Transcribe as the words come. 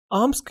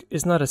Omsk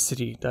is not a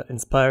city that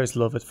inspires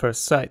love at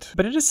first sight,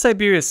 but it is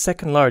Siberia's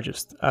second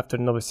largest after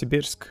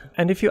Novosibirsk.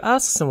 And if you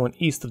ask someone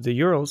east of the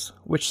Urals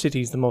which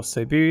city is the most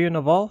Siberian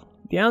of all,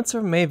 the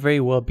answer may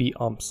very well be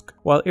Omsk.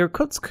 While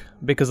Irkutsk,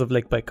 because of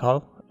Lake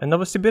Baikal, and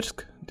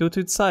Novosibirsk, due to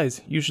its size,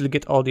 usually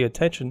get all the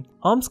attention,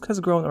 Omsk has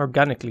grown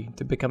organically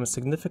to become a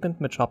significant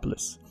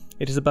metropolis.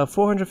 It is about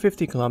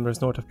 450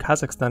 kilometers north of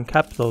Kazakhstan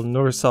capital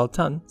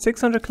Nur-Sultan,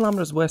 600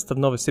 kilometers west of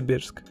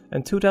Novosibirsk,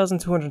 and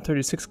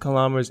 2,236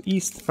 kilometers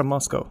east from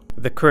Moscow.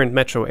 The current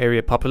metro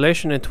area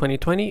population in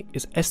 2020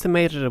 is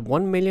estimated at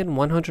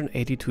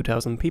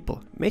 1,182,000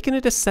 people, making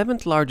it the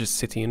 7th largest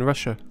city in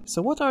Russia.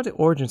 So what are the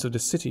origins of the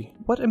city?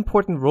 What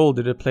important role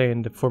did it play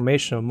in the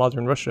formation of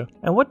modern Russia?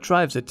 And what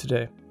drives it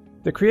today?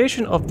 The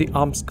creation of the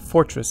Omsk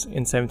fortress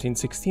in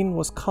 1716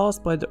 was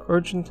caused by the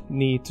urgent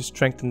need to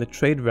strengthen the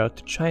trade route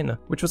to China,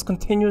 which was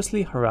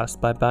continuously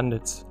harassed by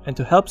bandits, and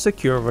to help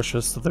secure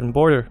Russia's southern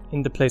border.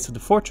 In the place of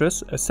the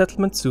fortress, a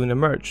settlement soon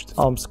emerged.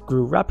 Omsk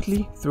grew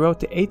rapidly throughout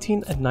the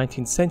 18th and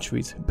 19th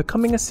centuries,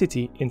 becoming a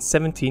city in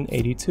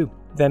 1782.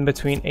 Then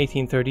between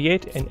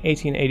 1838 and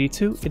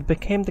 1882, it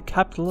became the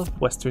capital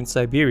of Western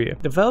Siberia.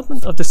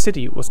 Development of the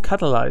city was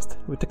catalyzed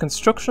with the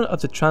construction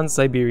of the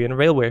Trans-Siberian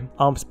Railway.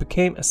 Omsk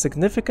became a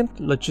significant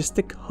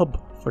logistic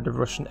hub for the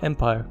Russian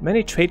Empire.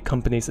 Many trade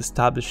companies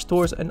established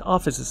stores and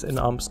offices in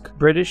Omsk.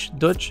 British,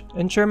 Dutch,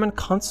 and German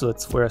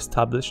consulates were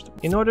established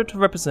in order to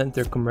represent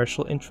their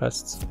commercial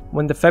interests.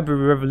 When the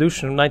February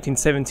Revolution of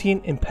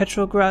 1917 in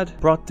Petrograd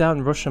brought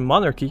down Russian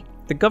monarchy,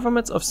 the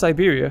governments of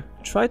Siberia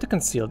tried to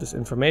conceal this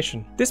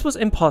information. This was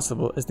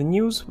impossible as the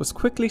news was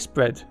quickly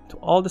spread to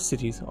all the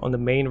cities on the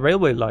main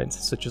railway lines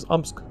such as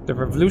Omsk. The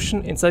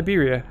revolution in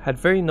Siberia had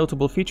very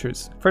notable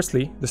features.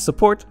 Firstly, the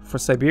support for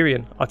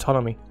Siberian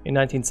autonomy. In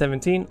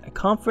 1917, a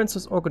conference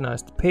was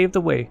organized to pave the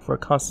way for a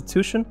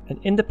constitution and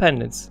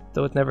independence,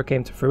 though it never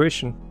came to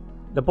fruition.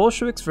 The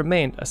Bolsheviks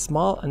remained a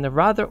small and a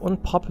rather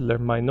unpopular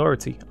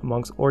minority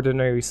amongst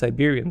ordinary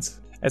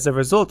Siberians. As a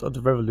result of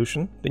the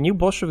revolution, the new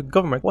Bolshevik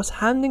government was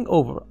handing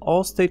over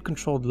all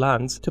state-controlled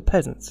lands to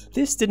peasants.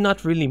 This did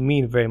not really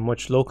mean very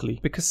much locally,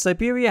 because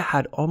Siberia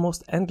had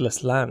almost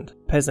endless land.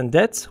 Peasant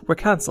debts were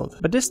cancelled,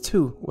 but this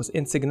too was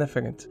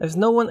insignificant, as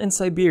no one in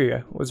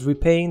Siberia was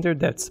repaying their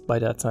debts by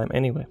that time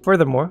anyway.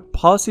 Furthermore,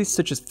 policies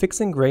such as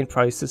fixing grain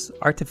prices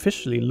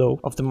artificially low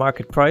of the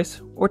market price,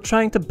 or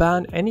trying to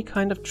ban any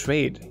kind of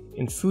trade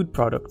in food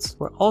products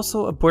were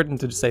also a burden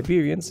to the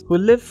Siberians who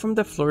lived from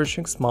the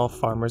flourishing small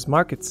farmers'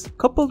 markets.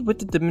 Coupled with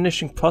the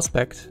diminishing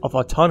prospect of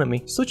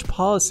autonomy, such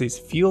policies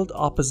fueled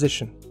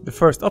opposition. The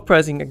first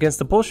uprising against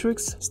the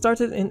Bolsheviks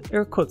started in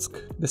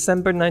Irkutsk,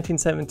 December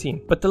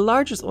 1917, but the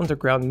largest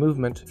underground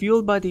movement,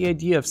 fueled by the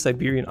idea of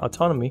Siberian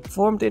autonomy,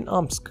 formed in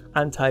Omsk.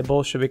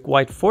 Anti-Bolshevik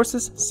white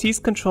forces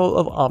seized control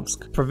of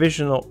Omsk.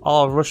 Provisional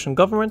all-Russian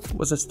government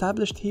was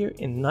established here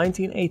in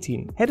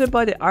 1918, headed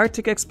by the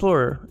Arctic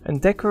explorer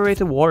and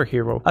decorated war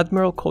hero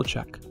Admiral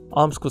Kolchak.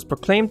 Omsk was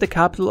proclaimed the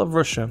capital of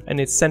Russia, and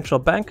its central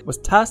bank was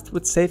tasked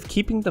with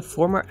safekeeping the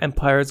former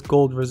empire's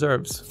gold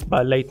reserves.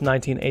 By late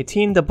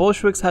 1918, the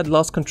Bolsheviks had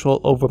lost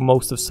control over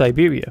most of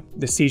Siberia.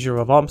 The seizure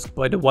of Omsk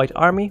by the White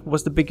Army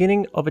was the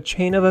beginning of a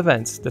chain of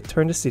events that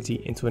turned the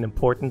city into an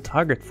important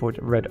target for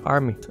the Red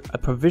Army. A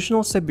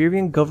provisional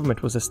Siberian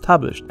government was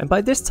established, and by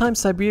this time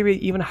Siberia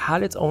even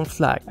had its own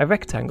flag, a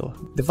rectangle,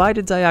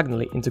 divided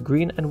diagonally into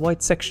green and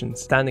white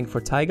sections, standing for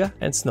taiga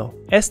and snow.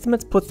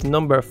 Estimates put the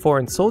number of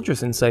foreign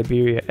soldiers in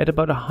Siberia at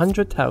about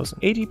 100,000.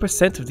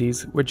 80% of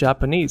these were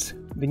Japanese.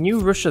 The new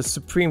Russia's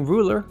supreme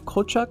ruler,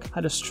 Kolchak,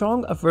 had a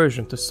strong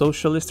aversion to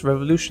socialist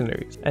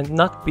revolutionaries, and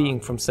not being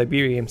from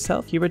Siberia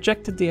himself, he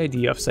rejected the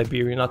idea of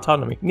Siberian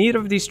autonomy. Neither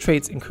of these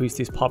traits increased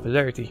his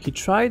popularity. He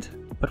tried,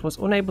 but was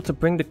unable to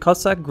bring the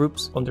Cossack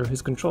groups under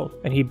his control,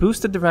 and he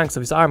boosted the ranks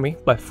of his army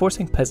by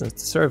forcing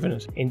peasants to serve in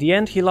it. In the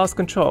end, he lost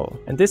control,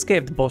 and this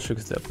gave the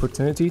Bolsheviks the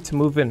opportunity to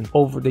move in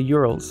over the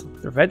Urals.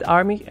 The Red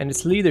Army and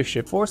its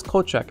leadership forced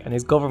Kolchak and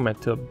his government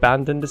to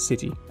abandon the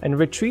city and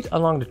retreat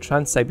along the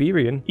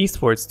Trans-Siberian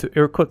eastwards to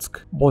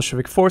Irkutsk.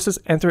 Bolshevik forces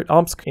entered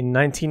Omsk in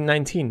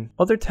 1919.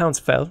 Other towns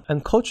fell,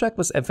 and Kolchak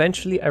was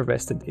eventually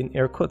arrested in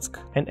Irkutsk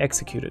and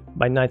executed.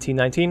 By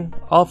 1919,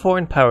 all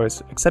foreign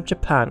powers, except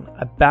Japan,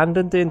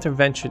 abandoned the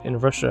intervention in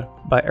Russia.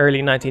 By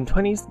early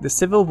 1920s, the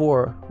Civil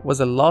War was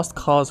a lost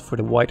cause for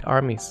the White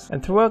Armies,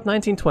 and throughout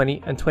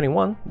 1920 and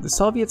 21, the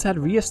Soviets had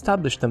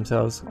re-established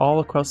themselves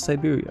all across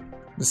Siberia.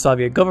 The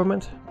Soviet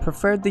government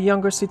preferred the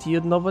younger city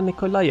of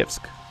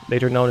Novonikolayevsk,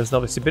 later known as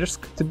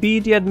Novosibirsk, to be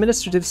the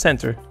administrative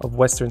center of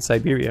Western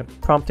Siberia,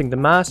 prompting the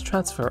mass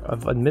transfer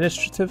of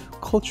administrative,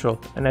 cultural,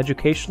 and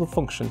educational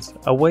functions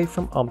away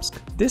from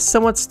Omsk. This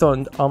somewhat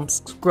stunned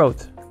Omsk's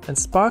growth and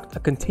sparked a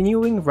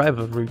continuing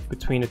rivalry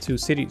between the two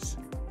cities.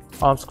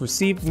 Omsk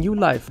received new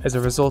life as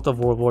a result of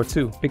World War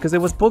II because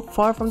it was both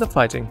far from the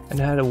fighting and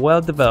had a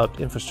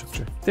well-developed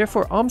infrastructure.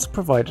 Therefore, Omsk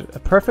provided a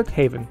perfect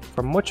haven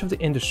for much of the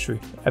industry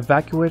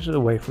evacuated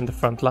away from the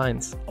front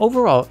lines.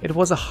 Overall, it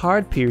was a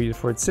hard period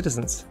for its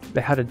citizens.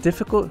 They had a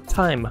difficult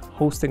time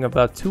hosting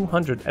about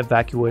 200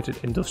 evacuated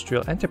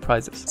industrial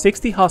enterprises,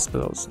 60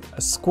 hospitals,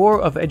 a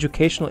score of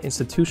educational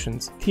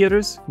institutions,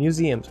 theaters,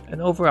 museums,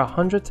 and over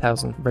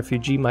 100,000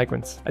 refugee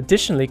migrants.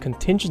 Additionally,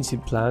 contingency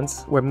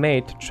plans were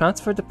made to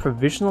transfer the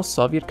provisional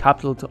Soviet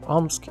capital to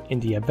Omsk in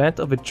the event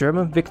of a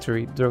German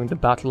victory during the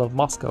Battle of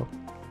Moscow.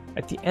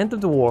 At the end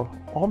of the war,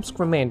 Omsk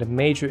remained a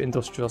major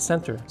industrial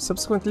center,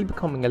 subsequently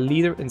becoming a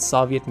leader in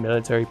Soviet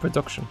military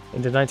production.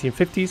 In the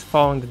 1950s,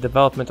 following the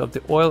development of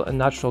the oil and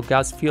natural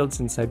gas fields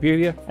in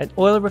Siberia, an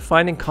oil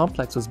refining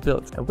complex was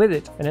built, and with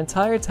it, an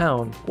entire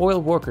town, oil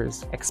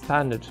workers,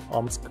 expanded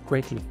Omsk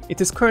greatly.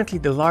 It is currently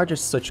the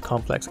largest such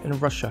complex in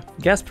Russia.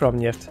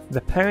 Gazpromneft,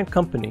 the parent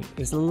company,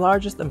 is the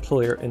largest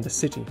employer in the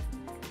city.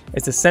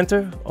 As the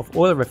center of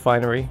oil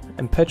refinery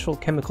and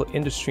petrochemical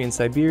industry in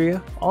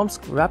Siberia,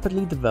 Omsk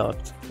rapidly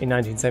developed. In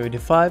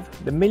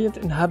 1975, the millionth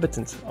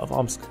inhabitant of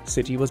Omsk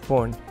city was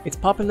born. Its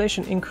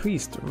population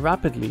increased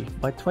rapidly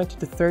by 20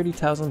 to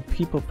 30,000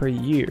 people per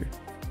year.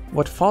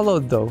 What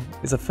followed, though,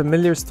 is a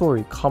familiar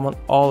story common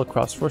all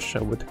across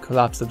Russia. With the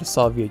collapse of the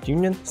Soviet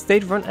Union,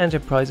 state-run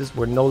enterprises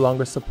were no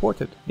longer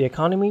supported. The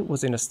economy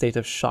was in a state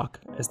of shock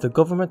as the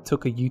government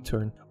took a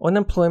U-turn.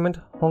 Unemployment,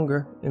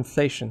 hunger,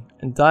 inflation,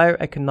 and dire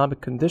economic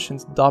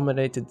conditions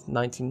dominated the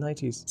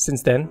 1990s.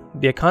 Since then,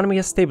 the economy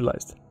has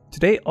stabilized.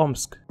 Today,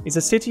 Omsk is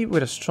a city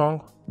with a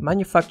strong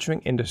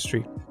manufacturing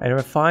industry and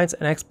refines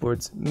and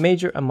exports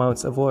major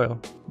amounts of oil.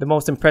 The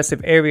most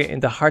impressive area in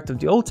the heart of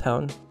the old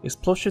town is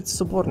Polluted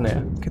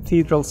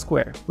Cathedral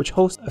Square, which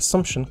hosts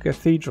Assumption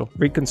Cathedral,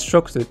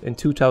 reconstructed in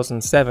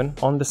 2007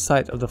 on the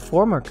site of the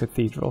former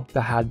cathedral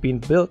that had been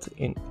built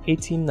in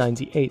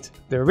 1898.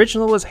 The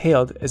original was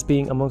hailed as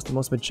being amongst the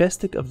most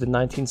majestic of the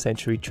 19th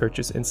century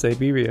churches in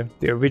Siberia.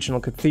 The original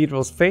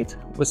cathedral's fate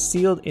was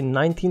sealed in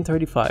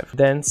 1935.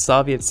 Then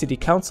Soviet City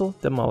Council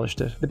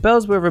demolished it. The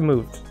bells were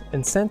removed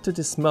and sent to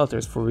the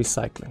smelters for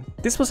recycling.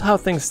 This was how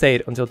things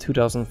stayed until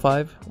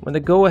 2005, when the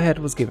go-ahead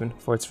was given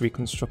for its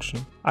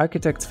reconstruction.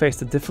 Architects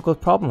faced a difficult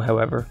problem,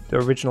 however. The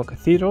original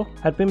cathedral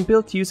had been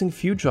built using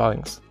few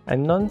drawings,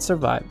 and none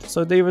survived,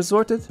 so they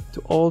resorted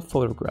to old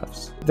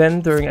photographs.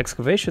 Then, during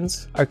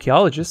excavations,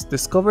 archaeologists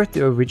discovered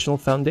the original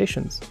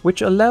foundations,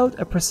 which allowed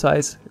a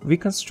precise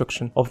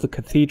reconstruction of the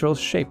cathedral's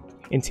shape.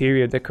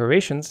 Interior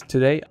decorations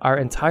today are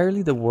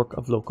entirely the work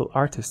of local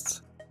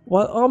artists.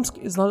 While Omsk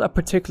is not a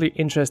particularly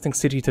interesting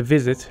city to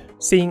visit,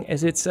 seeing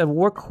as it's a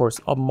workhorse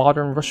of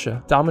modern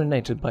Russia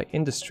dominated by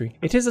industry,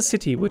 it is a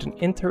city with an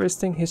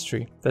interesting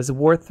history that's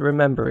worth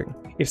remembering.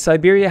 If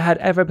Siberia had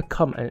ever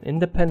become an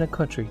independent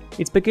country,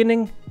 its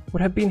beginning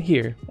would have been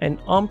here, and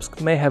Omsk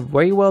may have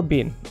very well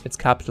been its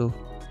capital.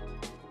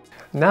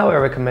 Now I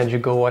recommend you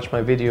go watch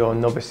my video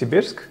on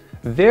Novosibirsk.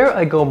 There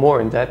I go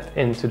more in depth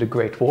into the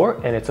Great War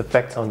and its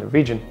effects on the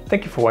region.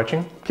 Thank you for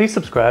watching, please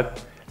subscribe,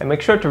 and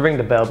make sure to ring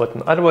the bell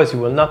button, otherwise you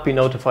will not be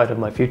notified of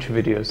my future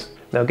videos.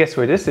 Now guess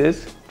where this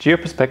is?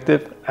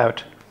 Geoperspective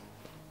out.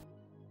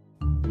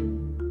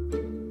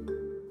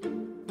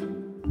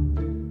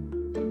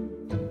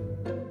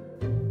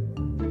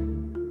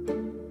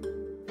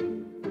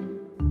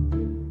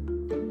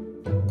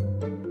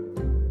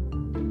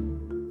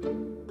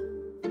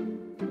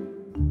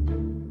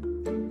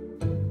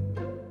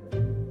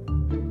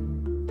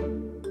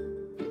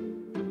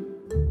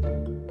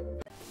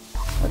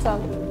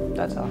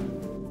 That's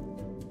all.